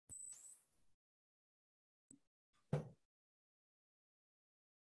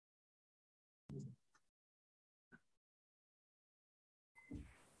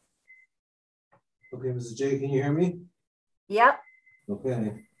Okay, Mrs. J, can you hear me? Yep,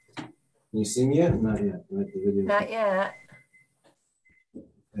 Okay. Can you see me yet? Not yet. Let the video. not yet. Okay.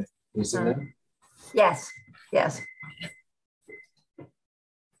 Can you see Uh, that? yes, yes.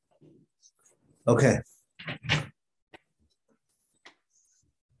 Okay.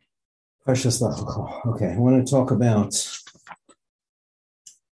 Precious Lachakol. Okay, I want to talk about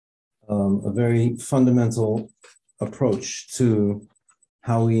a very fundamental approach to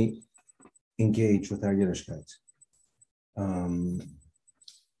how we engage with our Yiddishkeit.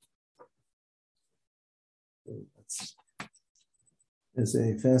 There's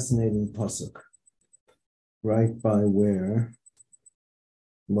a fascinating pasuk right by where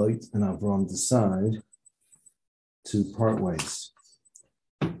Lot and Avram decide to part ways.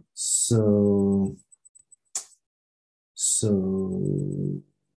 So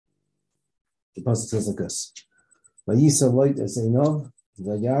the pasuk says like this: Vayisa Lot es Einov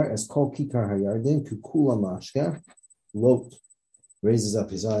vayar es kol kikar hayarden kukula mashka. Lot raises up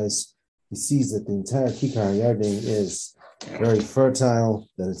his eyes. He sees that the entire kikar hayarden is very fertile,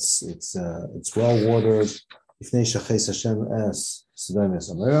 that it's well watered. Ifnei shaches Hashem es Sodom es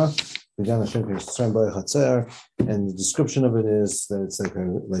Amora. Began Hashem Yisrael by Chatzer, and the description of it is that it's like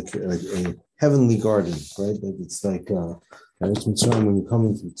a heavenly garden, right? That it's like it's Mitzrayim when you come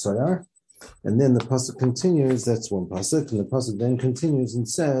into Tzayar, and then the pasuk continues. That's one pasuk, and the pasuk then continues and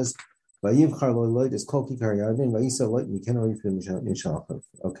says, "Vayivchar lo Lot es kol kikar yarden vayisa Lot miken orifim mishalchav."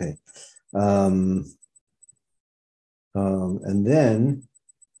 Okay.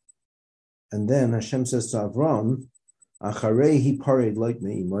 And then Hashem says to Avram, Acharehi pared Lot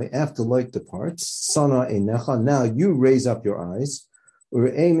me'imai, after Lot departs, Sana enecha, now you raise up your eyes. I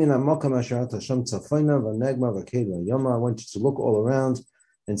want you to look all around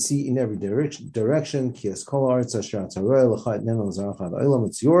and see in every direction. It's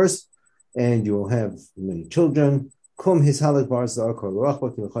yours, and you will have many children. Go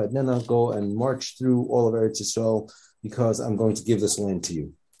and march through all of Eretz Yisrael, because I'm going to give this land to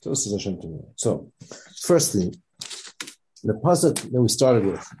you. So this is Hashem to me. So, firstly, the pasuk that we started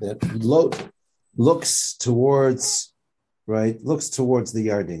with, that Lot looks towards the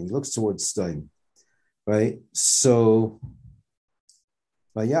Yarden, looks towards Stein, right? So,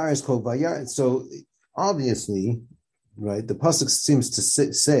 Vayar is called Vayar. So, obviously, right, the pasuk seems to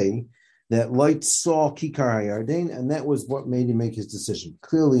say that Lot saw Kikar HaYarden, and that was what made him make his decision.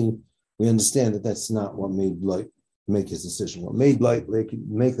 Clearly, we understand that that's not what made Lot make his decision. What made Lot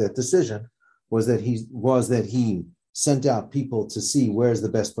make that decision was that he sent out people to see where's the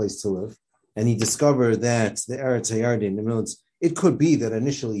best place to live, and he discovered that the Eretz HaYarden, it could be that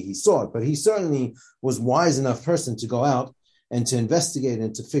initially he saw it, but he certainly was wise enough person to go out and to investigate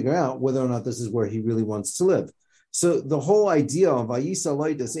and to figure out whether or not this is where he really wants to live. So the whole idea of Vayisa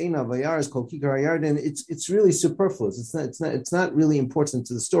Lot es Einav vayar es kol kikar hayarden, it's really superfluous. It's not really important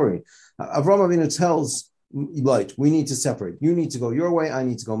to the story. Avraham Avinu tells Lot, we need to separate. You need to go your way. I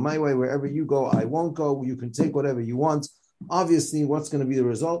need to go my way. Wherever you go, I won't go. You can take whatever you want. Obviously, what's going to be the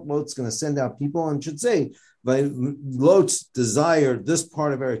result? Lot's going to send out people and should say, Lot desired this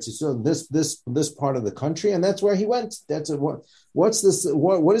part of Eretz Yisrael, this part of the country, and that's where he went. What's this?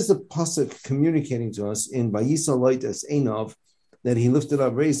 What is the pasuk communicating to us in Vayisa Lot es Einav, that he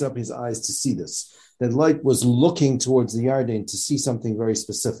raised up his eyes to see this? That Lot was looking towards the Yarden to see something very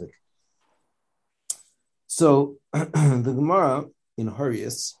specific. So the Gemara in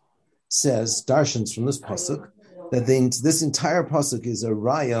Harius says, darshans from this pasuk, that this entire pasuk is a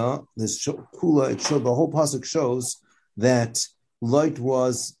raya. This kula, the whole pasuk shows that Lot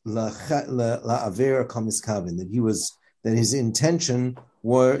was la'aver kamiskavin, that his intentions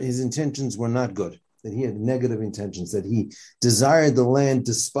were not good, that he had negative intentions, that he desired the land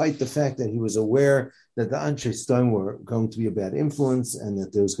despite the fact that he was aware that the Anshe Stam were going to be a bad influence, and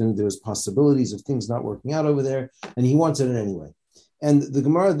that there was possibilities of things not working out over there, and he wanted it anyway. And the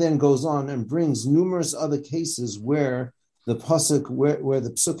Gemara then goes on and brings numerous other cases where the pasuk, where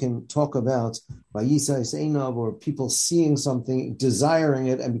the psukim talk about Vayisa es Einav, or people seeing something, desiring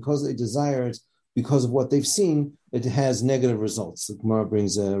it, and because they desire it, because of what they've seen, it has negative results. The Gemara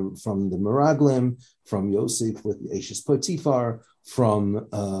brings from the Meraglim, from Yosef with Eshes Potifar, from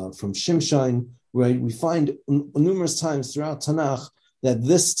Shimshon, right? We find numerous times throughout Tanakh that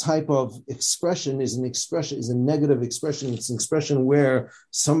this type of expression is a negative expression. It's an expression where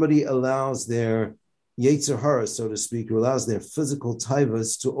somebody allows their Yetzer Hara, so to speak, or allows their physical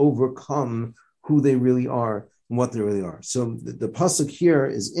taivas to overcome who they really are and what they really are. So the pasuk here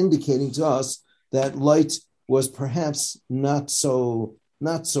is indicating to us that Lot was perhaps not so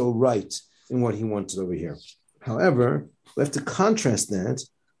right in what he wanted over here. However, we have to contrast that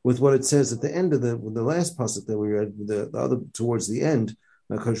with what it says at the end of the last pasuk that we read, the other towards the end.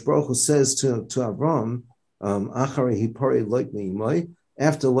 HaKadosh Baruch Hu says to Avram, Acharei hipare light meimai,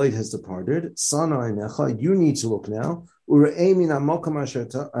 after light has departed, Sana Einecha, you need to look now, Ure'ei min hamakam asher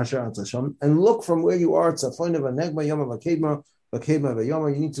atasham, and look from where you are, Tzafon v'negma yama v'kedma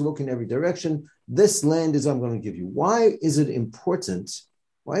v'yama, you need to look in every direction. This land is I'm going to give you. Why is it important?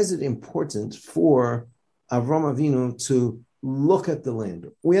 Why is it important for Avram Avinu to look at the land?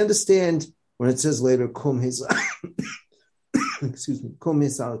 We understand when it says later, Kum his excuse me, Kum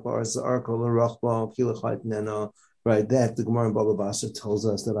his right, that the Gemara in Baba Basra tells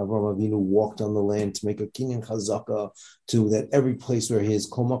us that Avram Avinu walked on the land to make a kinyan chazaka, to that every place where he is,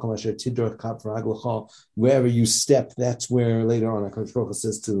 Kol makom asher tidrach kaf raglecha, wherever you step, that's where later on HaKadosh Baruch Hu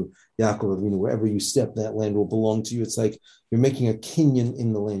says to Yaakov Avinu, wherever you step, that land will belong to you. It's like you're making a kinyan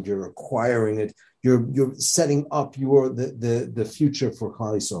in the land, you're acquiring it, you're setting up the future for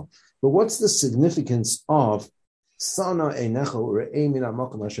Klal Yisrael. But what's the significance of Sana Einecha Ure'ei min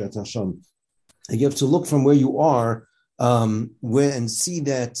hamakam asher atasham? You have to look from where you are, and see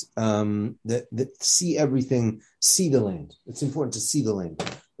that, see everything, see the land. It's important to see the land.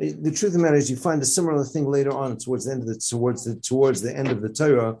 The truth of the matter is, you find a similar thing later on towards the end of the end of the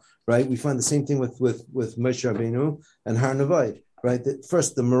Torah, right? We find the same thing with Moshe Rabbeinu and Har Nevaid, right? That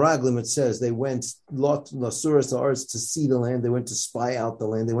first, the Meraglim, it says they went Lasuras La'aretz to see the land. They went to spy out the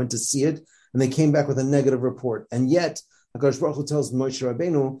land. They went to see it, and they came back with a negative report. And yet, HaKadosh Baruch Hu tells Moshe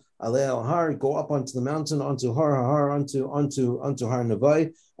Rabbeinu, Alei al Har, go up onto the mountain, onto Har, onto Har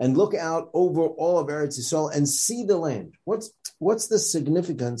Nevaid, and look out over all of Eretz Yisrael and see the land. What's the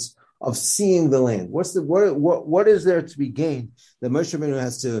significance of seeing the land? What is there to be gained that Moshe Rabbeinu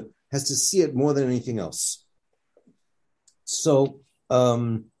has to see it more than anything else? So,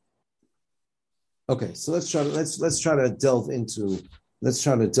 okay, so let's try to delve into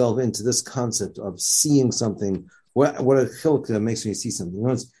this concept of seeing something. What a chiluk makes me see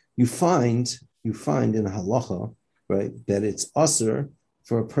something. You find in halacha, right, that it's usher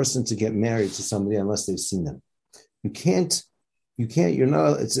for a person to get married to somebody unless they've seen them. A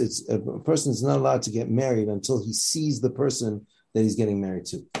person's not allowed to get married until he sees the person that he's getting married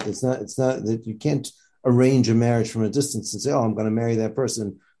to. It's not that you can't arrange a marriage from a distance and say, oh, I'm going to marry that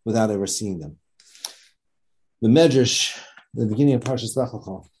person without ever seeing them. The Medrash, the beginning of Parshas Lech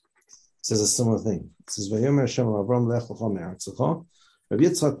Lecha, says a similar thing. It says, Vayomer Hashem Avram Lech Lecha me'aretzecha. Rabbi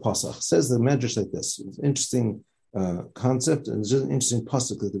Yitzchak Pasach says the Medrash like this. It's an interesting concept, and it's just an interesting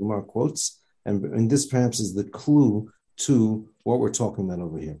pasuk that the Gemara quotes, and this perhaps is the clue to what we're talking about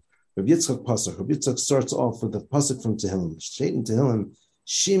over here. Rabbi Yitzchak Pasach. Rabbi Yitzchak starts off with the pasuk from Tehillim. Straight in Tehillim,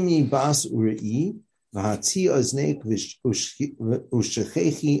 Shimi bas urei v'hati ozneik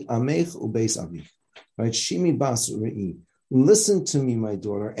v'shechechi amech ubeis avich. Right, Shimi bas urei. Listen to me, my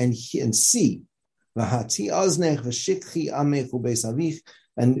daughter, and see. And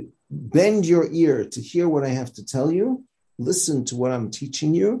bend your ear to hear what I have to tell you. Listen to what I'm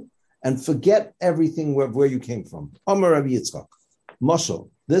teaching you, and forget everything where you came from. Amar Rabbi Yitzchak, Mashal.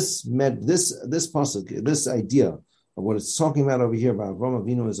 This pasuk, this idea of what it's talking about over here about Avram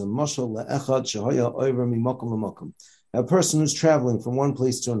Avinu is a mashal le'echad shehaya over mimakom lemakom. A person who's traveling from one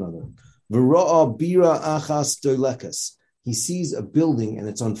place to another. V'ra'a bira achas dolekas. He sees a building and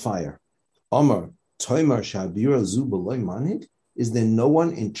it's on fire. Amar Toimar Shabira Zu B'loy Manhig. Is there no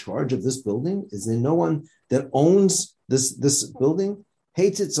one in charge of this building? Is there no one that owns this building?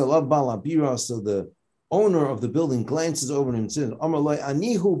 Heitzitz alav bal habira. So the owner of the building glances over him and says, Amar Loi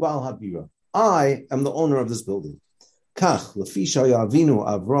Anihu bal habira. I am the owner of this building. Kach lefi shaya avinu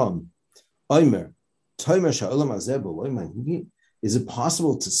Avram Omer Toimar Sha'olam Hazeh B'loy Manhig. Is it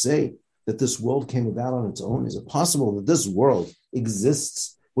possible to say that this world came about on its own? Is it possible that this world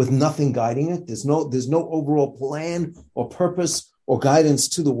exists with nothing guiding it? There's no overall plan or purpose or guidance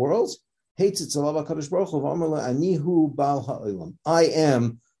to the world. I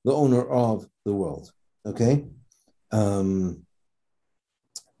am the owner of the world. Okay,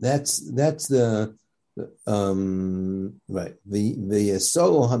 that's the right. The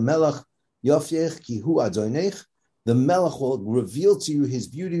Yesod Hamelach Yafyech Ki Hu Adonech. The Melech will reveal to you his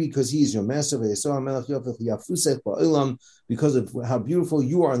beauty because he is your master. Because of how beautiful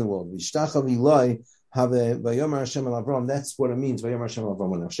you are in the world. That's what it means. When Hashem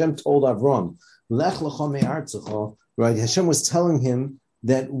told Avram, right? Hashem was telling him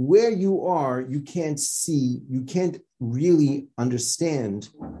that where you are, you can't see, you can't really understand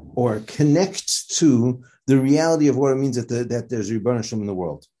or connect to the reality of what it means that there's Rebbeinu Hashem in the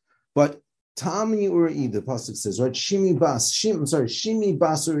world. But Tami Uri, the pasuk says, right? Shimi bas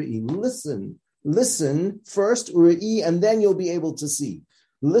Uri. Listen first, Uri, and then you'll be able to see.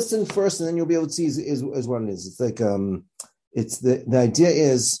 listen first, and then you'll be able to see is what it is. It's like it's the idea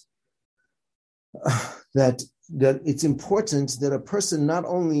is that it's important that a person not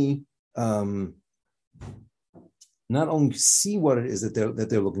only see what it is that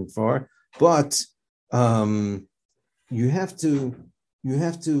they're looking for, but you have to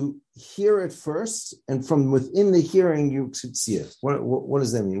hear it first, and from within the hearing you should see it. What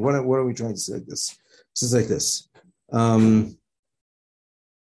does that mean? What are we trying to say like this? This is like this.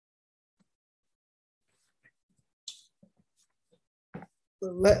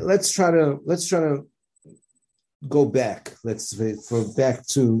 Let's try to go back. Let's back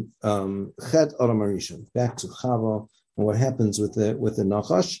to Chet Adam Harishon, back to Chava, and what happens with the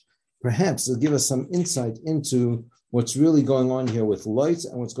Nachash. Perhaps it'll give us some insight into what's really going on here with Lot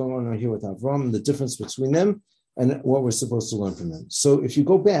and what's going on here with Avram, and the difference between them, and what we're supposed to learn from them. So if you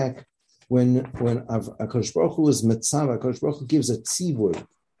go back, when HaKadosh Baruch Hu is Metzav, HaKadosh Baruch Hu gives a tzivur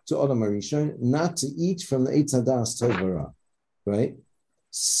to Adam Harishon not to eat from the Eitz Hadas Tov Hara, right?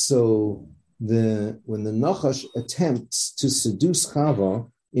 So when the Nachash attempts to seduce Chava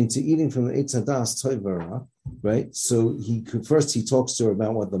into eating from the Eitz Hadas Tov Hara, right? So he talks to her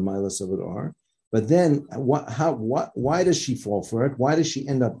about what the milas of it are, but then why does she fall for it? Why does she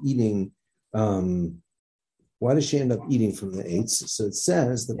end up eating? Why does she end up eating from the eitz? So it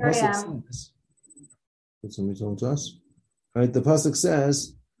says the pasuk says. Did somebody talk to us? Right, the pasuk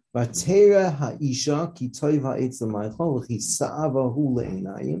says, "Vatera ha'isha ki toiv ha'etz l'maychol v'chisa'avahu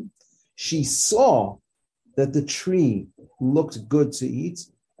le'einayim." She saw that the tree looked good to eat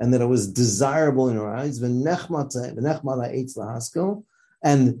and that it was desirable in her eyes.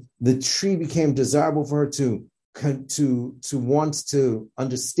 And the tree became desirable for her to want to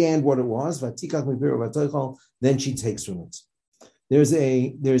understand what it was. Then she takes from it. There's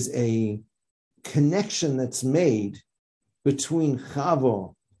a connection that's made between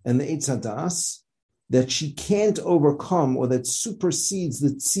Chava and the Eitz Hadas that she can't overcome, or that supersedes the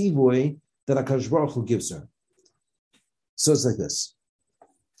tzivui that HaKadosh Baruch Hu gives her. So it's like this.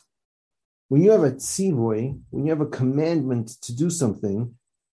 When you have a tzivui, when you have a commandment to do something,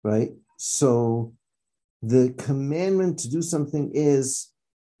 right? So the commandment to do something is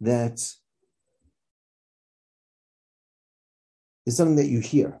something that you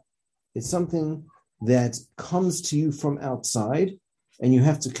hear. It's something that comes to you from outside, and you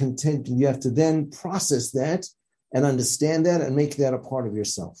have to then process that and understand that and make that a part of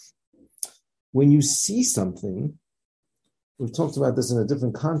yourself. When you see something, we've talked about this in a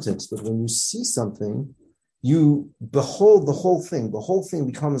different context, but when you see something, you behold the whole thing. The whole thing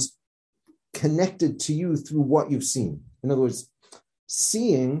becomes connected to you through what you've seen. In other words,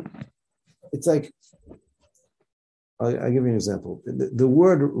 seeing, it's like, I'll give you an example. The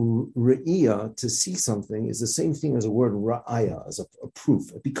word re'iyah, to see something, is the same thing as a word ra'aya, as a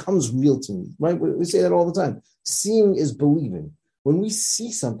proof. It becomes real to me, right? We say that all the time. Seeing is believing. When we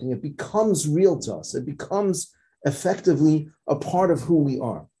see something, it becomes real to us. It becomes effectively a part of who we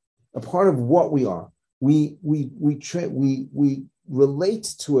are, a part of what we are. We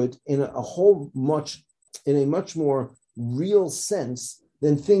relate to it in a much more real sense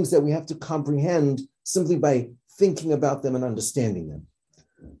than things that we have to comprehend simply by thinking about them and understanding them.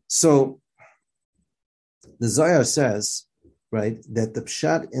 So the Zohar says, right, that the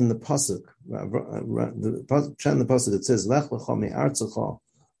pshat in the pasuk, the pshat in the pasuk, it says, "Lech lecha me'artzecha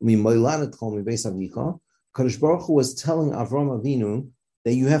u'mimoladetcha mibeis avicha." Kadosh Baruch Hu was telling Avram Avinu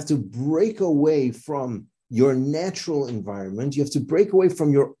that you have to break away from your natural environment. You have to break away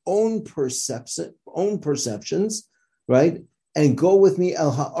from your own perceptions, right? And go with me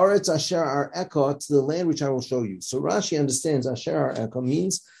el haaretz asher ar'eka, to the land which I will show you. So Rashi understands asher ar'eka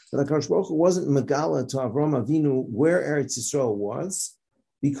means that HaKadosh Baruch Hu wasn't megala to Avram Avinu where Eretz Yisrael was,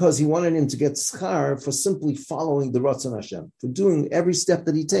 because he wanted him to get schar for simply following the Ratzon Hashem. For doing every step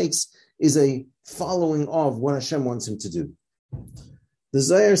that he takes is a following of what Hashem wants him to do. The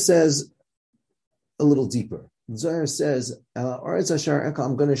Zohar says a little deeper. The Zohar says, I'm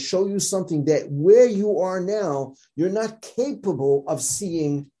going to show you something that where you are now, you're not capable of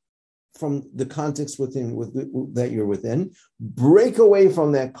seeing from the context that you're within. Break away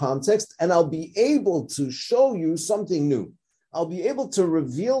from that context, and I'll be able to show you something new. I'll be able to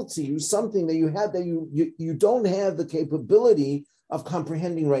reveal to you something that you have that you don't have the capability of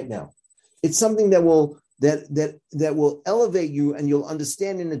comprehending right now. It's something that will elevate you, and you'll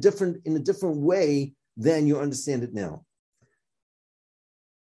understand in a different way than you understand it now.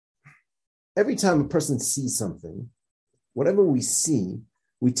 Every time a person sees something, whatever we see,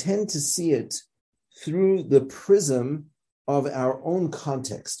 we tend to see it through the prism of our own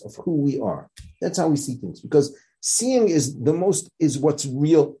context of who we are. That's how we see things, because Seeing is what's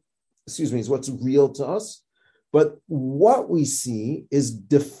real, is what's real to us. But what we see is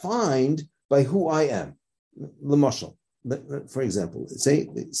defined by who I am. L'mashal, for example, say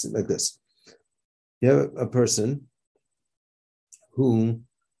like this. You have a person who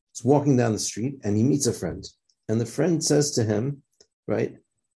is walking down the street and he meets a friend. And the friend says to him, right,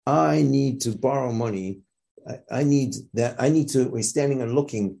 I need to borrow money. He's standing and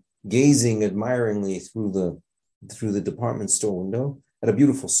looking, gazing admiringly through the department store window at a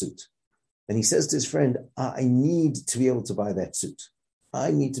beautiful suit. And he says to his friend, I need to be able to buy that suit.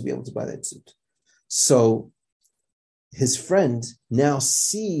 So his friend now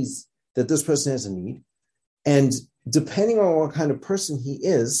sees that this person has a need. And depending on what kind of person he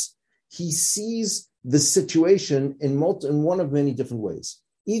is, he sees the situation in one of many different ways.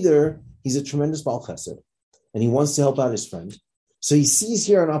 Either he's a tremendous Baal Chesed, and he wants to help out his friend. So he sees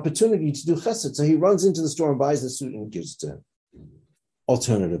here an opportunity to do Chesed. So he runs into the store and buys the suit and gives it to him.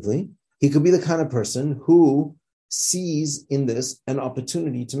 Alternatively, he could be the kind of person who sees in this an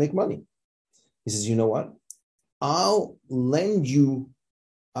opportunity to make money. He says, you know what? I'll lend you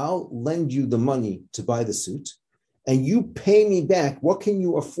the money to buy the suit, and you pay me back. What can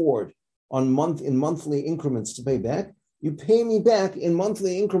you afford in monthly increments to pay back? You pay me back in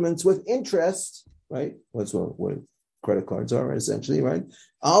monthly increments with interest, right? That's what credit cards are, essentially, right?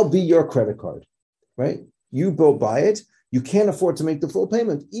 I'll be your credit card, right? You go buy it. You can't afford to make the full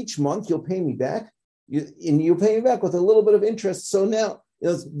payment. Each month you'll pay me back, you'll pay me back with a little bit of interest. So now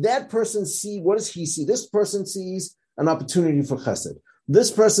that person what does he see? This person sees an opportunity for chesed. This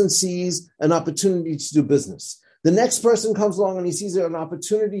person sees an opportunity to do business. The next person comes along and he sees an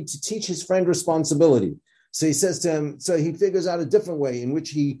opportunity to teach his friend responsibility. So he says to him, so he figures out a different way in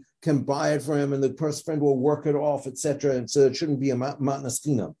which he can buy it for him and the friend will work it off, etc. And so it shouldn't be a matnas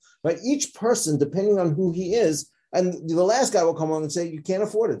chinam. Right? Each person, depending on who he is, and the last guy will come along and say, you can't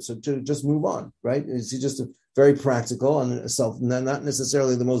afford it, so to just move on, right? He's just a very practical and not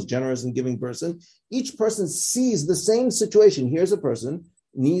necessarily the most generous and giving person. Each person sees the same situation. Here's a person,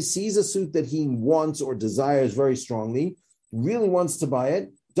 and he sees a suit that he wants or desires very strongly, really wants to buy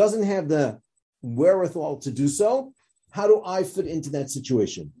it, doesn't have the wherewithal to do so. How do I fit into that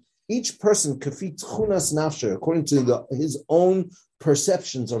situation? Each person, kafi tchunas nafshe, according to his own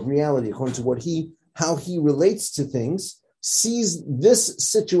perceptions of reality, according to how he relates to things, sees this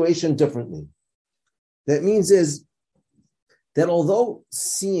situation differently. That means is that although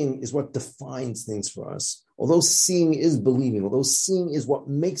seeing is what defines things for us, although seeing is believing, although seeing is what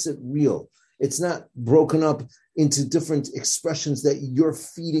makes it real, it's not broken up into different expressions that you're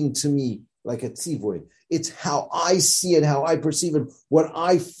feeding to me like a tzivoy. It's how I see it, how I perceive it, what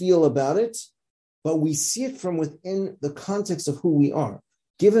I feel about it, but we see it from within the context of who we are.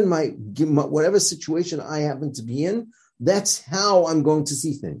 Given my whatever situation I happen to be in, that's how I'm going to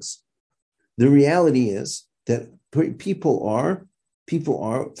see things. The reality is that people are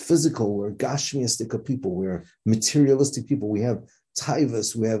physical. We're gashmiistic people. We're materialistic people. We have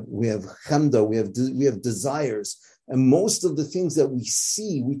taivas. We have chamda. We have desires. And most of the things that we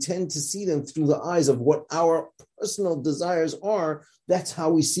see, we tend to see them through the eyes of what our personal desires are. That's how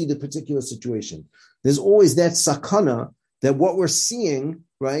we see the particular situation. There's always that sakana that what we're seeing,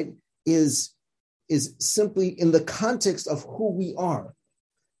 right, is simply in the context of who we are.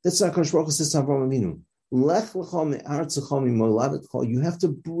 That's what HaKadosh Baruch Hu says to Avraham Avinu. Lech lecha me'aretzecha mimoladetcha. You have to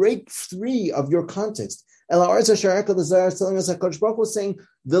break free of your context. El haaretz asher areka l'zayar is telling us that HaKadosh Baruch Hu is saying,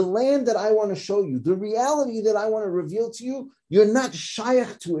 the land that I want to show you, the reality that I want to reveal to you, you're not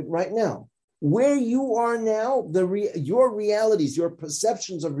shaykh to it right now. Where you are now, your realities, your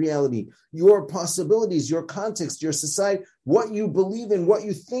perceptions of reality, your possibilities, your context, your society, what you believe in, what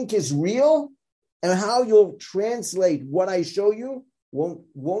you think is real, and how you'll translate what I show you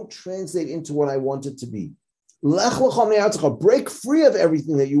won't translate into what I want it to be. Break free of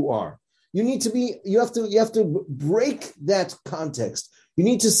everything that you are. You have to break that context. You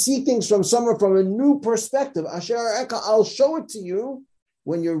need to see things from a new perspective. Asher Eka, I'll show it to you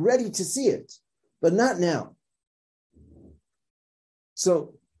when you're ready to see it, but not now.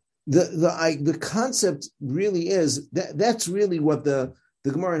 So the concept really is that's really what the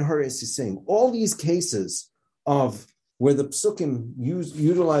Gemara in Horayos is saying. All these cases of where the psukim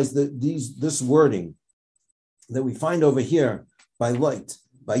utilize this wording that we find over here by light,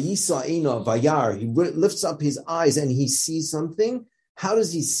 by Yisa Eina, Vayar, he lifts up his eyes and he sees something. How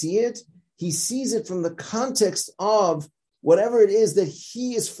does he see it? He sees it from the context of whatever it is that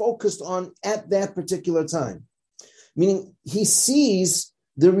he is focused on at that particular time. Meaning he sees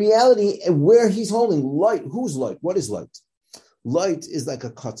the reality where he's holding light. Who's light? What is light? Light is like a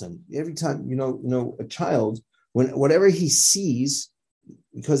cotton. Every time, a child Whatever he sees,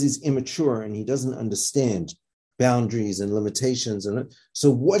 because he's immature and he doesn't understand boundaries and limitations, and so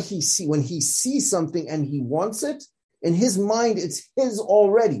what when he sees something and he wants it, in his mind, it's his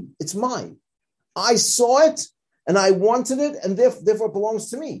already. It's mine. I saw it and I wanted it, and therefore it belongs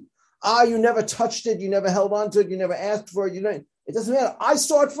to me. You never touched it, you never held on to it, you never asked for it, it doesn't matter. I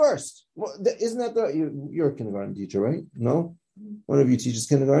saw it first. Well, isn't that you're a kindergarten teacher, right? No? One of you teaches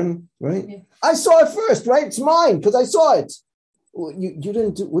kindergarten, right? Yeah. I saw it first, right? It's mine because I saw it. Well, you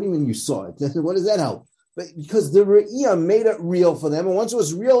didn't do, what do you mean you saw it? What does that help? But because the Re'iyah made it real for them, and once it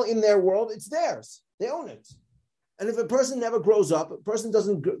was real in their world, it's theirs. They own it. And if a person never grows up, a person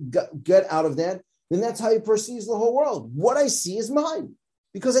doesn't get out of that, then that's how he perceives the whole world. What I see is mine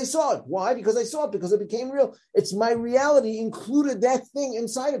because I saw it. Why? Because I saw it, because it became real. It's my reality included that thing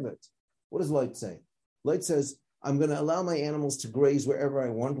inside of it. What does Light say? Light says, I'm going to allow my animals to graze wherever I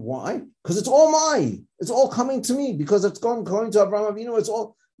want. Why? Because it's all mine. It's all coming to me because it's going to Avraham Avinu. It's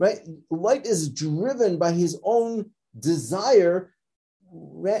all, right? Light is driven by his own desire.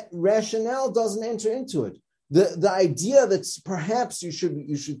 Rationale doesn't enter into it. The idea that perhaps you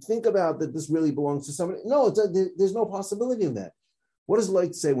should think about that this really belongs to somebody. No, there's no possibility of that. What does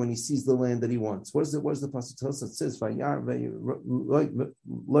Light say when he sees the land that he wants? What is the pasuk tell us? It says, Light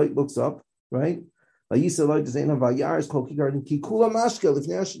looks up, right? Right? That's what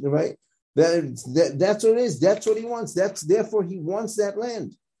it is. That's what he wants. Therefore he wants that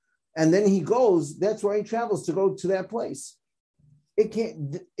land. And then he goes, that's where he travels to go to that place.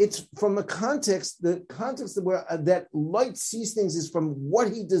 It's from the context where that Light sees things is from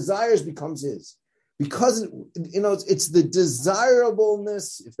what he desires becomes his. Because it's the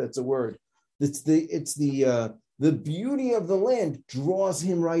desirableness, if that's a word. It's the beauty of the land draws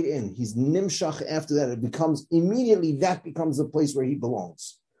him right in. He's nimshach after that. It becomes the place where he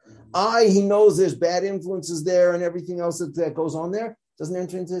belongs. He knows there's bad influences there and everything else that goes on there doesn't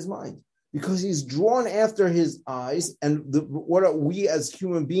enter into his mind because he's drawn after his eyes. And what we as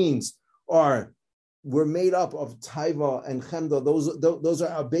human beings we're made up of taiva and chemda. Those are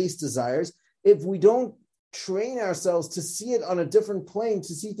our base desires. If we don't train ourselves to see it on a different plane,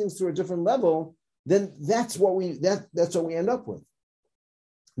 to see things through a different level, then that's what we end up with.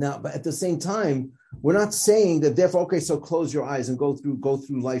 Now, but at the same time, we're not saying that therefore, okay, so close your eyes and go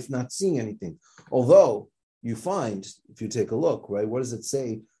through life not seeing anything. Although you find, if you take a look, right, what does it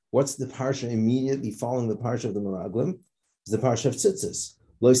say? What's the parsha immediately following the parsha of the Meraglim? It's the parsha of Tzitzis.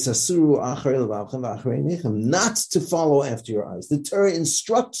 Not to follow after your eyes. The Torah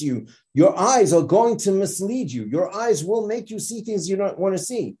instructs you, your eyes are going to mislead you. Your eyes will make you see things you don't want to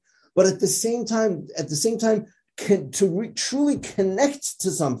see. But at the same time, truly connect to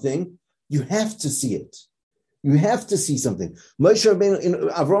something, you have to see it. You have to see something. Moshe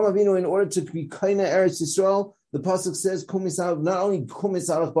Rabbeinu, Avraham Avinu, in order to be kaina Eretz Yisrael, the pasuk says, not only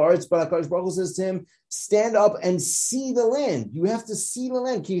kumisarach ba'aretz, but HaKadosh Baruch Hu says to him, stand up and see the land. You have to see the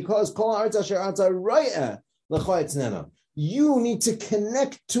land. You need to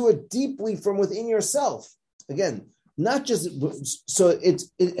connect to it deeply from within yourself. Again, not just so it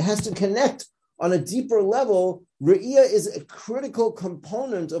has to connect on a deeper level. Re'iyah is a critical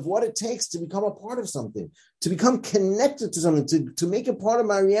component of what it takes to become a part of something, to become connected to something, to make it part of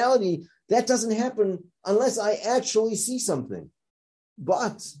my reality. That doesn't happen unless I actually see something.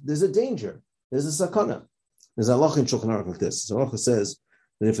 But there's a danger. There's a sakana. There's a halach in Shulchan Aruch like this. The halach says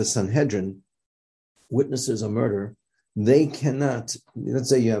that if a Sanhedrin witnesses a murder, they cannot, let's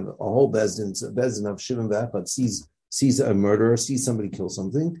say you have a whole bezdin of Shivim V'Echad sees a murderer, sees somebody kill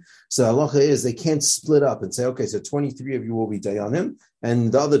something. So halacha is they can't split up and say, okay, so 23 of you will be dayanim,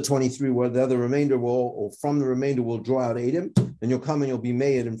 and the other 23, the other remainder will draw out Eidim, and you'll come and you'll be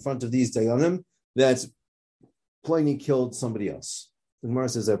made in front of these dayanim that plainly killed somebody else. The Gemara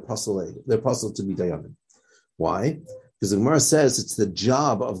says they're puzzled to be dayanim. Why? Because the Gemara says it's the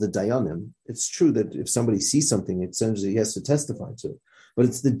job of the dayanim. It's true that if somebody sees something, essentially he has to testify to it. But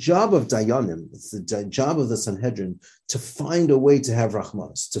it's the job of dayanim, it's the job of the Sanhedrin to find a way to have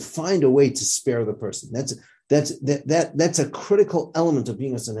rachmas, to find a way to spare the person. That's a critical element of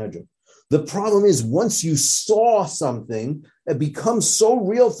being a Sanhedrin. The problem is once you saw something, it becomes so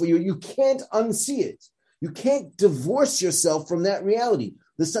real for you, you can't unsee it. You can't divorce yourself from that reality.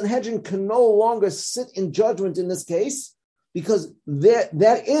 The Sanhedrin can no longer sit in judgment in this case because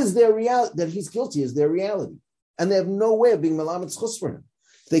that is their reality, that he's guilty is their reality. And they have no way of being Melamed Chus for him.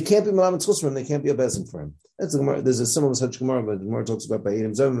 If they can't be Melamed Chus for him, they can't be a Bezin for him. There's a similar such Gemara, but the Gemara talks about by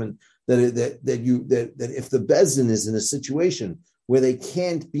Eidim Zerman that if the Bezin is in a situation where they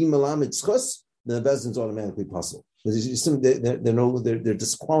can't be Melamed Chus, then the Bezin is automatically puzzled. They're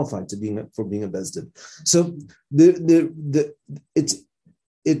disqualified for being a bezdin. So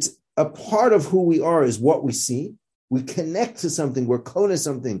it's a part of who we are is what we see. We connect to something. We're kona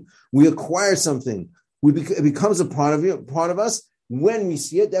something. We acquire something. It becomes a part of us when we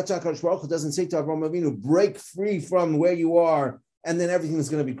see it. That's why HaKadosh Baruch Hu doesn't say to Avraham Avinu, break free from where you are, and then everything is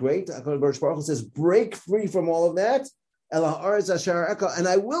going to be great. HaKadosh Baruch Hu says, break free from all of that, and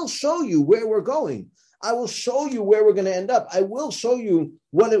I will show you where we're going. I will show you where we're going to end up. I will show you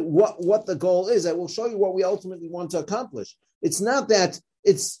what the goal is. I will show you what we ultimately want to accomplish. It's not that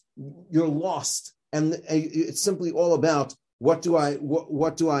you're lost, and it's simply all about what do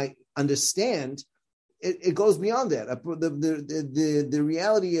I understand. It goes beyond that. The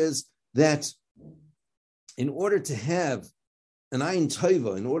reality is that in order to have an ayin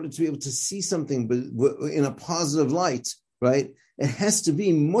tova, in order to be able to see something in a positive light, right? It has to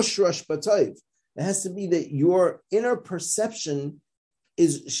be mushrash b'tov. It has to be that your inner perception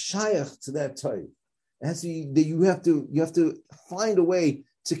is shayach to that tov. It has to be that you have to find a way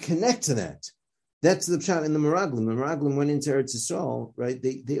to connect to that. That's the pshat in the Meraglim. The Meraglim went into Eretz Yisrael, right?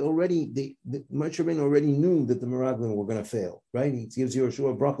 Moshe Rabbeinu already knew that the Meraglim were going to fail, right? He gives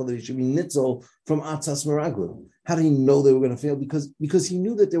Yehoshua a bracha that he should be nitzel from Atzas Meraglim. How did he know they were going to fail? Because he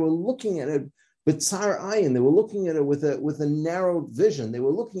knew that they were looking at it b'tzar ayin. They were looking at it with a narrow vision. They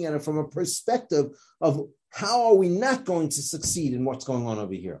were looking at it from a perspective of how are we not going to succeed in what's going on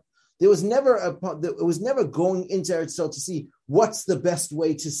over here. It was never going into Eretz Yisrael to see what's the best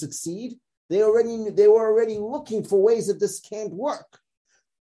way to succeed. They were already looking for ways that this can't work.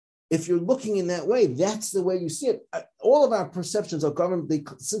 If you're looking in that way, that's the way you see it. All of our perceptions are governed,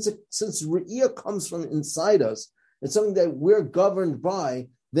 since Re'iyah comes from inside us, it's something that we're governed by,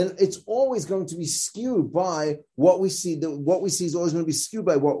 then it's always going to be skewed by what we see. What we see is always going to be skewed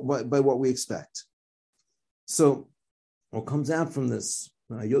by what we expect. So what comes out from this,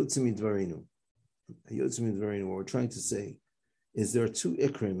 what we're trying to say is there are two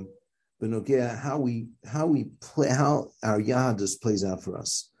ikrim, benogea how our yahadus plays out for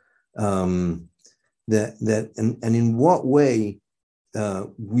us. And in what way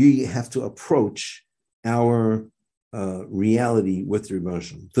we have to approach our reality with the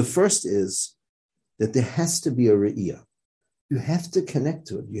emotion. The first is that there has to be a re'iyah. You have to connect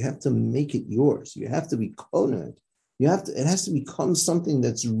to it. You have to make it yours. You have to be koned. It has to become something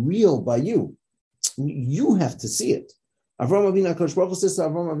that's real by you. You have to see it. Avraham Avinu, HaKadosh Baruch Hu says to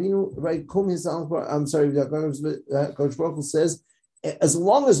Avraham Avinu, right? HaKadosh Baruch Hu says, as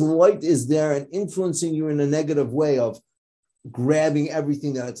long as light is there and influencing you in a negative way of grabbing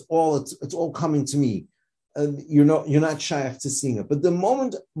everything that it's all coming to me, you're not shaykh to seeing it. But the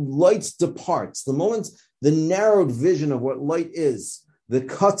moment light departs, the moment the narrowed vision of what light is, the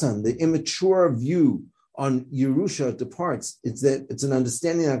katan, the immature view on Yerusha departs, it's an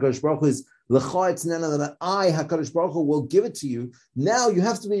understanding that HaKadosh Baruch Hu is L'cha etznena, that I, HaKadosh Baruch Hu, will give it to you. Now you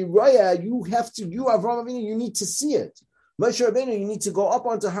have to be raya. You Avraham Avinu, you need to see it. Moshe Rabbeinu, you need to go up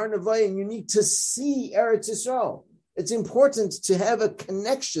onto Har Nevaeh and you need to see Eretz Yisrael. It's important to have a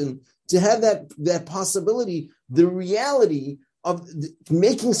connection, to have that possibility, the reality of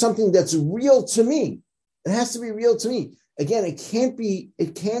making something that's real to me. It has to be real to me. Again, it can't be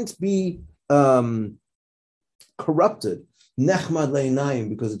corrupted. Nechmad le'inayim,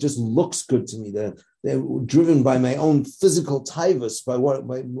 because it just looks good to me. They're driven by my own physical taivas, by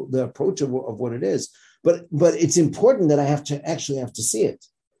the approach of what it is. But it's important that I have to see it.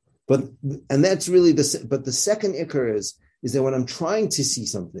 And that's really but the second ikar is that when I'm trying to see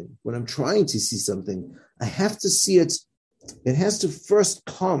something, I have to see it. It has to first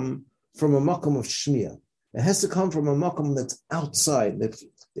come from a makom of shmiya. It has to come from a makom that's outside.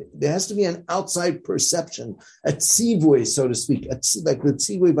 There has to be an outside perception, a tzivui, so to speak, like the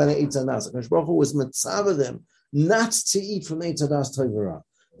tzivui by the Eitz Hadas. HaKadosh Baruch Hu was mitzvah them not to eat from Eitz Hadas Tovara.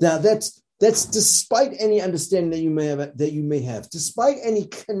 Now that's despite any understanding that you may have, despite any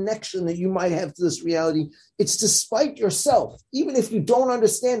connection that you might have to this reality. It's despite yourself, even if you don't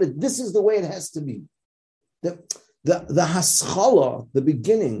understand it. This is the way it has to be. The haschala, the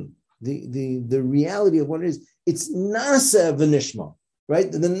beginning, the reality of what it is. It's nasa v'nishma.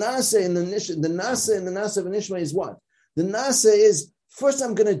 Right? The nasa and the nasa v'nishma is what? The nasa is, first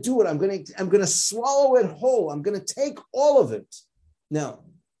I'm going to do it. I'm going to swallow it whole. I'm going to take all of it. Now,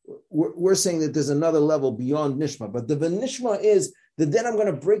 we're saying that there's another level beyond nishma, but the v'nishma is that then I'm going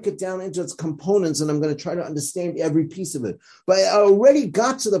to break it down into its components and I'm going to try to understand every piece of it. But I already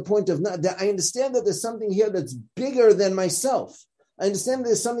got to the point of that I understand that there's something here that's bigger than myself. I understand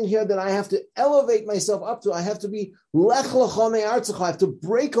there's something here that I have to elevate myself up to. I have to be lech lecha me'artzecha. I have to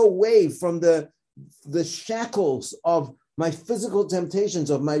break away from the the shackles of my physical temptations,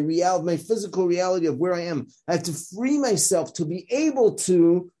 of my physical reality of where I am. I have to free myself to be able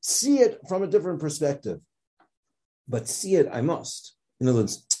to see it from a different perspective. But see it, I must. In other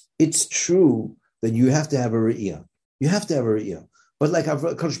words, it's true that you have to have a re'iyah. You have to have a re'iyah. But like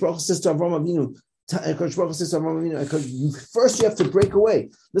Kadosh Baruch Hu says to Avraham Avinu, first you have to break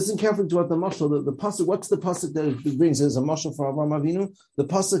away. Listen carefully to what the mashal, the pasuk. What's the pasuk that it brings as a mashal for Avraham Avinu? The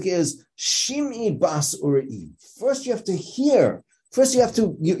pasuk is Shim'i bas urei. First you have to hear. First you have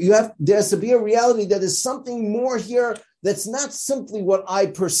to. There has to be a reality that is something more here. That's not simply what I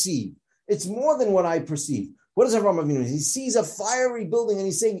perceive. It's more than what I perceive. What does Avraham Avinu? He sees a fiery building and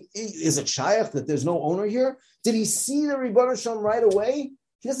he's saying, "Is it shayach that there's no owner here?" Did he see the Ribono Shel Olam right away?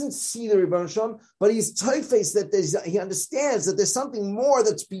 He doesn't see the Ribono Shel Olam, but he's typeface that he understands that there's something more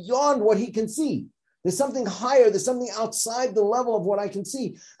that's beyond what he can see. There's something higher. There's something outside the level of what I can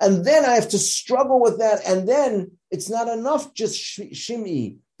see. And then I have to struggle with that. And then it's not enough just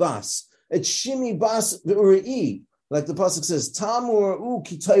shimi bas. It's shimi bas v'urei. Like the pasuk says, Tamu ur'u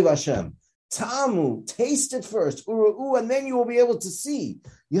ki toiv Hashem. Tamu, taste it first, ura'u, and then you will be able to see.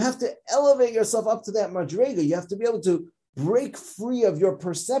 You have to elevate yourself up to that madrega. You have to be able to break free of your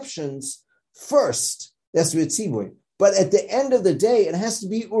perceptions first. That's ritzibui. But at the end of the day, it has to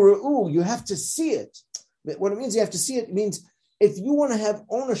be ura'u. You have to see it. What it means, you have to see it. It means if you want to have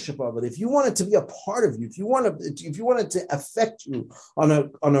ownership of it, if you want it to be a part of you, if you want it to affect you on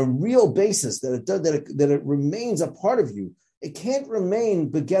a real basis, that it remains a part of you. It can't remain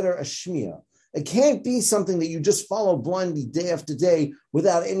begetter ashmiya. It can't be something that you just follow blindly day after day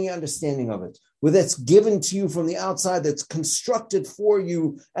without any understanding of it, where that's given to you from the outside, that's constructed for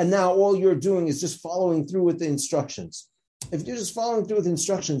you, and now all you're doing is just following through with the instructions. If you're just following through with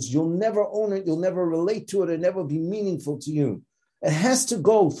instructions, you'll never own it, you'll never relate to it, it'll never be meaningful to you. It has to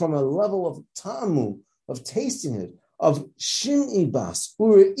go from a level of tamu, of tasting it, of shim'i bas,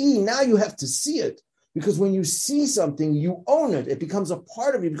 urei. Now you have to see it. Because when you see something, you own it. It becomes a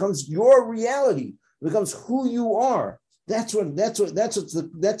part of you. It becomes your reality. It becomes who you are. That's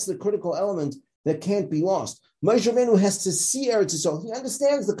the critical element that can't be lost. Moshe Rabbeinu has to see Eretz Yisrael. He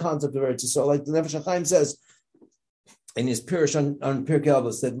understands the concept of Eretz Yisrael, like the Nefesh HaChaim says in his Pirush on Pirkei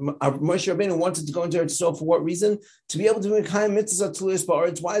Avos, that Moshe Rabbeinu wanted to go into Eretz Yisrael for what reason? To be able to make Chaim mitzvahs atzulius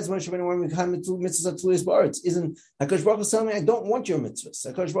ba'aretz. Why is Moshe Rabbeinu want to make Chaim mitzvahs atzulius ba'aretz? Isn't HaKadosh Baruch Hu telling me, I don't want your mitzvahs?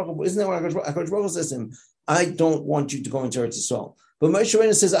 HaKadosh Baruch Hu, isn't that what HaKadosh Baruch Hu says to him? I don't want you to go into Eretz Yisrael. But Moshe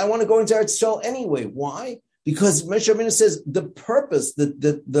Rabbeinu says, I want to go into Eretz Yisrael anyway. Why? Because Moshe Rabbeinu says the purpose,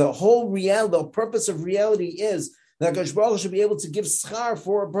 the whole reality, the purpose of reality is that HaKadosh Baruch Hu should be able to give schar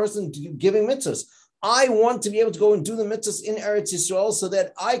for a person giving mitzvahs. I want to be able to go and do the mitzvahs in Eretz Yisrael so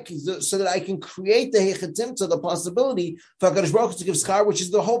that I can create the hechetim, to the possibility for HaKadosh Baruch Hu to give schar, which is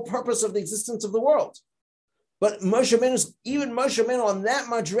the whole purpose of the existence of the world. But Moshe Rabbeinu on that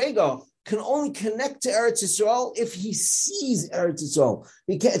madrega can only connect to Eretz Yisrael if he sees Eretz Yisrael.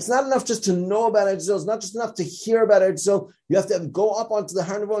 It's not enough just to know about Eretz Yisrael. It's not just enough to hear about Eretz Yisrael. You have to go up onto the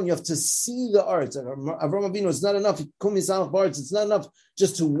Har Nevo and you have to see the Eretz. Avraham Avinu, it's not enough. It's not enough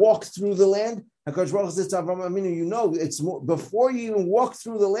just to walk through the land. HaKadosh Baruch Hu says to Avraham Avinu, it's more, before you even walk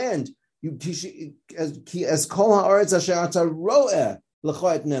through the land, as kol ha'aretz asher ata ro'eh l'cho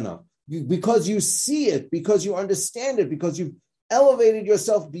etnena. Because you see it, because you understand it, because you've elevated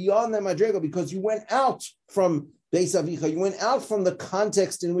yourself beyond that madrega, because you went out from Beis Avicha, you went out from the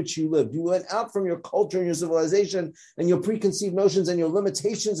context in which you lived, you went out from your culture and your civilization and your preconceived notions and your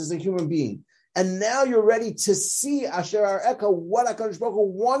limitations as a human being. And now you're ready to see Asher Ar'eka, what HaKadosh Baruch Hu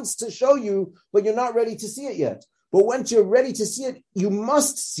wants to show you, but you're not ready to see it yet. But once you're ready to see it, you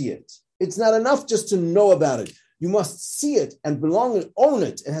must see it. It's not enough just to know about it. You must see it and belong and own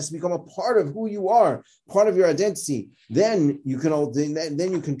it. It has to become a part of who you are, part of your identity. Then you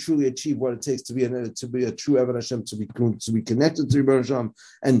can truly achieve what it takes to be a true Eved Hashem, to be connected to Rebbe Hashem,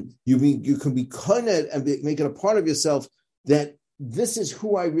 and you can be connected and make it a part of yourself that this is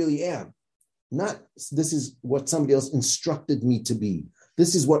who I really am. Not this is what somebody else instructed me to be.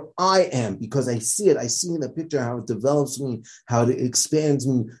 This is what I am because I see it. I see in the picture how it develops me, how it expands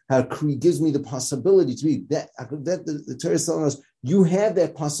me, how it gives me the possibility to be that. The Torah is telling us you have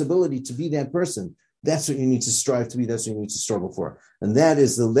that possibility to be that person. That's what you need to strive to be. That's what you need to struggle for. And that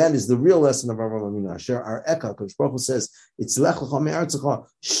is the real lesson of Avraham Avinu. Asher Ar'eka, Kadosh Baruch Hu says, it's lech lecha me'artzecha,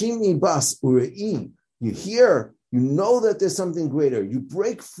 shimi bas urei. You hear. You know that there's something greater. You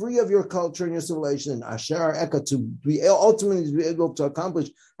break free of your culture and your civilization, and Asher Ar'eka, to be ultimately to be able to accomplish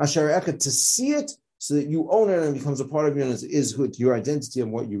Asher Ar'eka, to see it so that you own it and it becomes a part of you and is your identity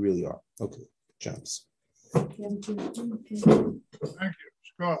and what you really are. Okay, James. Thank you,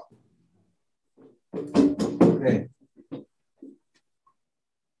 Scott. Okay.